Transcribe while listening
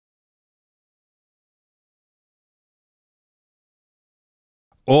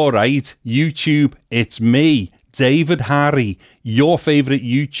Alright, YouTube, it's me, David Harry, your favourite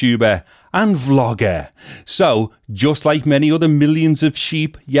YouTuber and vlogger. So, just like many other millions of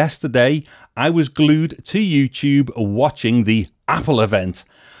sheep yesterday, I was glued to YouTube watching the Apple event.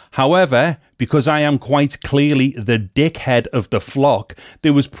 However, because I am quite clearly the dickhead of the flock,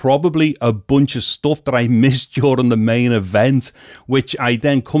 there was probably a bunch of stuff that I missed during the main event, which I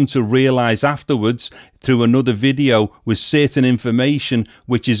then come to realise afterwards through another video with certain information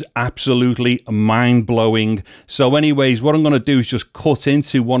which is absolutely mind-blowing. So anyways, what I'm going to do is just cut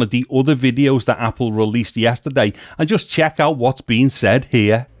into one of the other videos that Apple released yesterday and just check out what's being said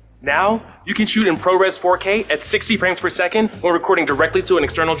here. Now, you can shoot in ProRes 4K at 60 frames per second when recording directly to an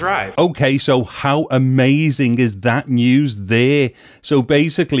external drive. Okay, so how amazing is that news there? So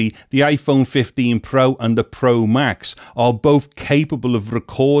basically, the iPhone 15 Pro and the Pro Max are both capable of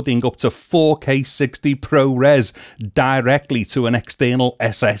recording up to 4K 60 ProRes directly to an external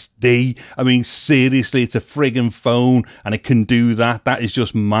SSD. I mean, seriously, it's a friggin' phone and it can do that. That is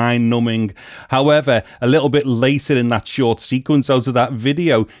just mind-numbing. However, a little bit later in that short sequence out of that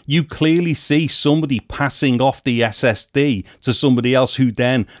video, you clearly see somebody passing off the SSD to somebody else who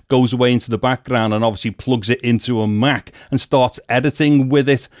then goes away into the background and obviously plugs it into a Mac and starts editing with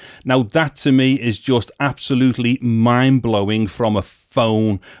it. Now that to me is just absolutely mind-blowing from a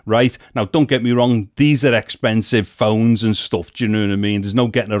phone, right? Now don't get me wrong, these are expensive phones and stuff, do you know what I mean? There's no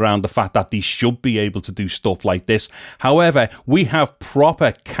getting around the fact that these should be able to do stuff like this. However, we have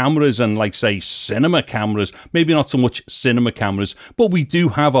proper cameras and, like, say, cinema cameras, maybe not so much cinema cameras, but we do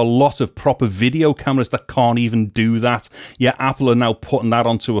have a lot of proper video cameras that can't even do that. Yeah, Apple are now putting that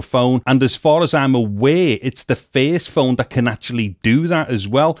onto a phone, and as far as I'm aware, it's the first phone that can actually do that as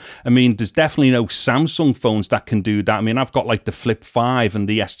well. I mean, there's definitely no Samsung phones that can do that. I mean, I've got like the Flip 5 and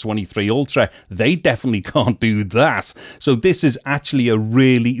the S23 Ultra. They definitely can't do that. So this is actually a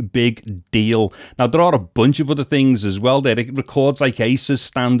really big deal. Now, there are a bunch of other things as well there. It records like Asus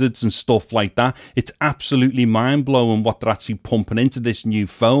standards and stuff like that. It's absolutely mind-blowing what they're actually pumping into this new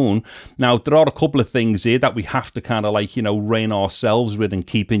phone. Now, there are a couple of things here that we have to kind of, like, you know, rein ourselves with and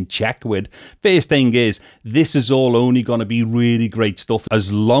keep in check with. First thing is, this is all only going to be really great stuff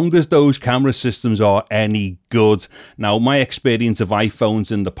as long as those camera systems are any good. Now, my experience of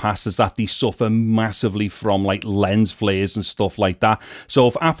iPhones in the past is that they suffer massively from like lens flares and stuff like that. So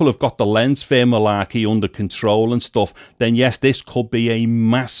if Apple have got the lens flare malarkey under control and stuff, then yes, this could be a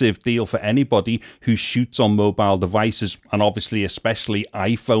massive deal for anybody who shoots on mobile devices, and obviously especially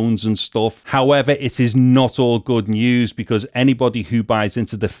iPhones and stuff. However, it is not all good news, because anybody who buys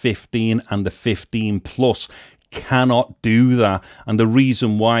into the 15 and the 15 Plus cannot do that. And the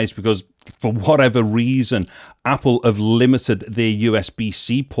reason why is because, for whatever reason, Apple have limited their USB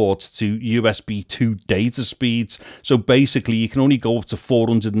C ports to USB 2 data speeds. So basically, you can only go up to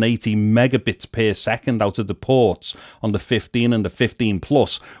 480 megabits per second out of the ports on the 15 and the 15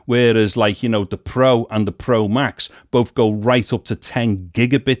 Plus, whereas, like, you know, the Pro and the Pro Max both go right up to 10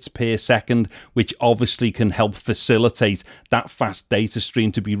 gigabits per second, which obviously can help facilitate that fast data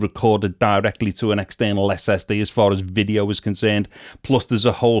stream to be recorded directly to an external SSD as far as video is concerned. Plus, there's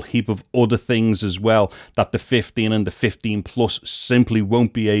a whole heap of other things as well that the 15 and the 15 Plus simply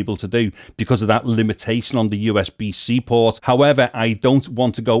won't be able to do because of that limitation on the USB C port. However, I don't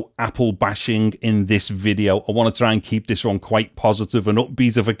want to go Apple bashing in this video. I want to try and keep this one quite positive and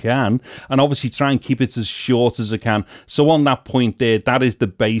upbeat if I can, and obviously try and keep it as short as I can. So on that point there, that is the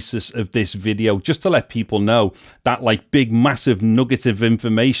basis of this video, just to let people know that, like, big massive nugget of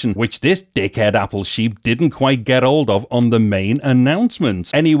information which this dickhead Apple sheep didn't quite get hold of on the main announcement.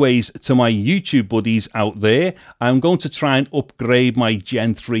 Anyways, to my YouTube buddies out there, I'm going to try and upgrade my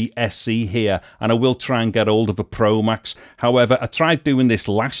Gen 3 SE here, and I will try and get hold of a Pro Max. However, I tried doing this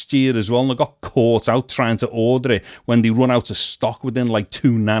last year as well, and I got caught out trying to order it when they run out of stock within like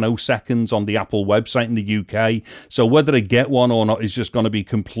 2 nanoseconds on the Apple website in the UK. So whether I get one or not is just going to be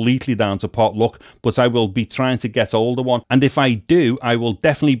completely down to pot luck, but I will be trying to get hold of one. And if I do, I will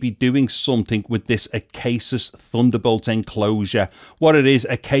definitely be doing something with this Acasis Thunderbolt enclosure. What it is,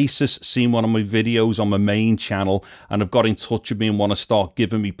 Acasis seen one of my videos on my main channel and have got in touch with me and want to start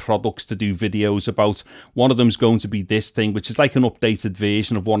giving me products to do videos about. One of them is going to be this thing, which is like an updated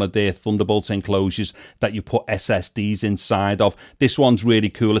version of one of their Thunderbolt enclosures that you put SSDs inside of. This one's really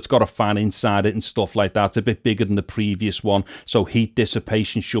cool. It's got a fan inside it and stuff like that. It's a bit bigger than the previous one, so heat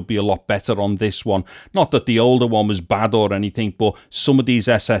dissipation should be a lot better on this one. Not that the older one was bad or anything, but some of these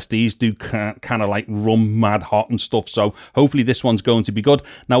SSDs do kind of like run mad hot and stuff, so hopefully this one's going to be good.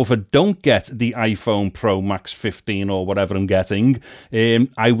 Now, if I don't get the iPhone Pro Max 15 or whatever I'm getting,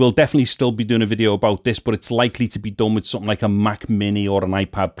 I will definitely still be doing a video about this, but it's likely to be done with something like a Mac Mini or an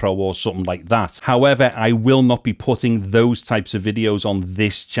iPad Pro or something like that. However, I will not be putting those types of videos on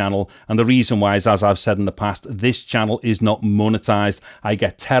this channel, and the reason why is, as I've said in the past, this channel is not monetized. I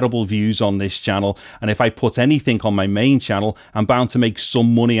get terrible views on this channel, and if I put anything on my main channel, I'm bound to make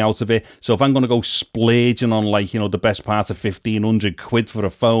some money out of it. So if I'm going to go splurging on, like, you know, the best part of 1,500 quid for a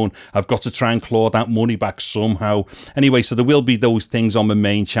phone, I've got to try and claw that money back somehow. Anyway, so there will be those things on my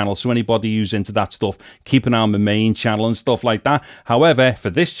main channel, so anybody who's into that stuff, keep an eye on my main channel and stuff like that. However, for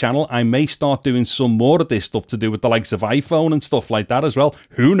this channel, I may start doing some more of this stuff to do with the likes of iPhone and stuff like that as well.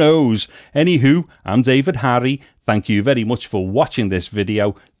 Who knows? Anywho, I'm David Harry. Thank you very much for watching this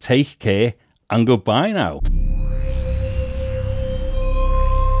video. Take care and goodbye now.